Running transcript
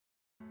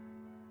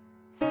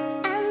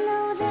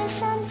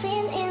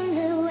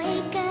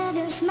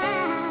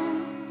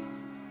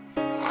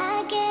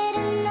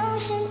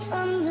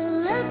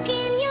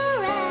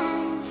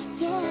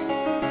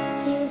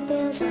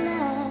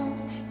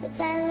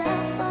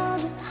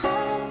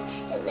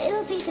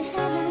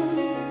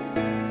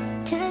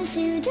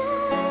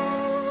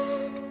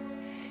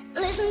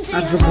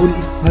आज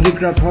भोलि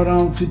हरेक रात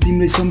हराउँछु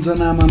तिमीलाई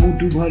सम्झनामा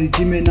मुटु भरि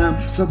तिमी नाम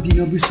सक्दिन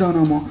बिर्सन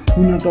म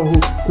हुन त हो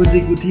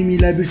खोजेको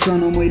तिमीलाई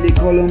बिर्सन मैले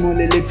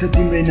कलमले लेख्छ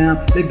तिम्रै नाम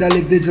लेख्दा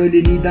लेख्दै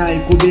जहिले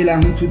निदाएको बेला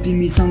हुन्छु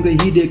तिमी सँगै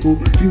हिडेको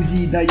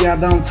बिujhida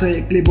याद आउँछ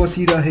एक्लै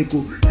बसिरहेको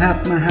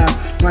हातमा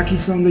हात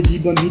राखीसँग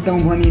जीवन बिताउँ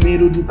भनी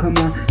मेरो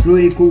दुःखमा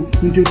रोएको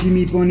हुन्थ्यो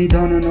तिमी पनि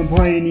धन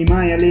नभए नि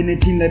मायाले नै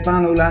तिमीलाई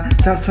पालौला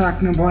साथ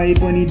साक्न भए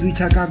पनि दुई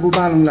छाकाको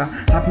बालौला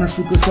आफ्ना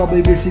सुख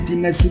सबै बिर्सी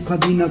तिमीलाई सुख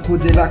दिन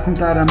खोजे लाखौँ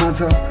तारा माझ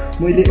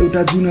मैले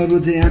एउटा जुन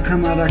रोजे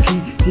आँखामा राखी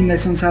तिमीलाई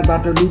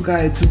संसारबाट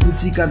लुकाएछु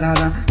खुसीका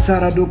धारा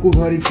सारा डोको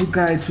भरि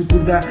फुकाएछु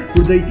कुर्दा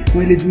कुर्दै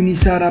मैले जुनी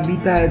सारा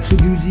बिताएछु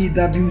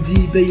बिujhida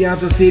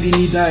आज फेरि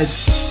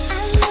निदाएछु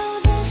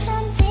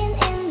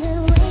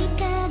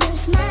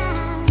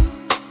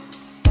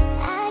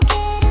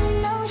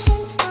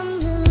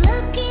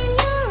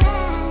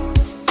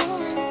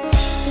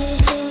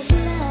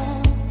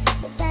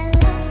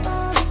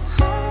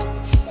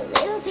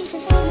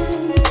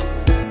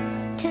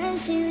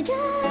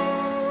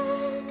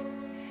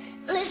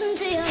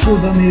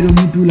सोध मेरो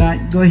मुटुलाई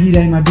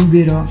गहिराइमा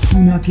डुबेर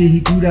सुन केही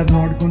कुरा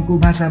धड्कनको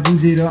भाषा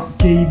बुझेर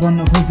केही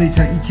बन्न खोज्दैछ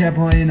इच्छा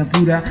भएन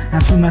पुरा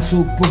आँसुमा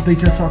शोक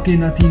पोख्दैछ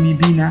सकेन तिमी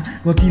बिना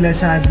गतिलाई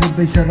सायद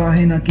रोक्दैछ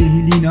रहेन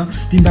केही लिन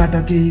तिमीबाट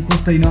केही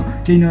खोज्दैन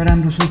केही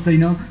नराम्रो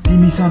सोच्दैन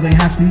तिमी सधैँ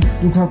हाँस्नु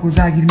दुःखको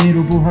जागिर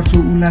मेरो बो हर्षो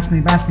उल्लास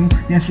नै बाँच्नु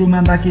यहाँ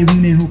सोमान्दा के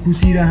हुने हो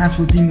खुसी र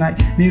हाँसो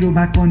तिमीलाई मेरो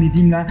भाग पनि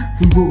तिमीलाई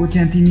फुलको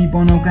ओछ्यान तिमी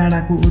बनाऊ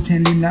काँडाको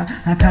ओछ्यान लिम्ला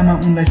आँखामा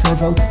उनलाई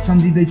सजाऊ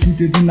सम्झिँदैछु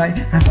त्यो दिनलाई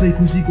हाँस्दै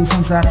खुसीको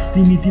संसार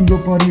तिमी तिम्रो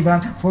परिवार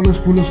फलोस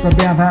फुलोसका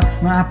व्यवहार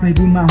म आफ्नै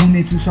भुलमा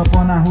हुनेछु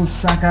सपना होस्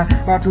साकार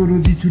बाटो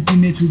रोजी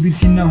छुट्टिनेछु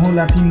बिर्सिन्न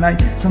होला तिमीलाई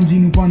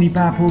सम्झिनु पनि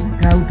पाप हो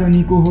घाउ त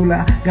निको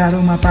होला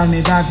गाह्रोमा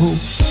पार्ने दाग हो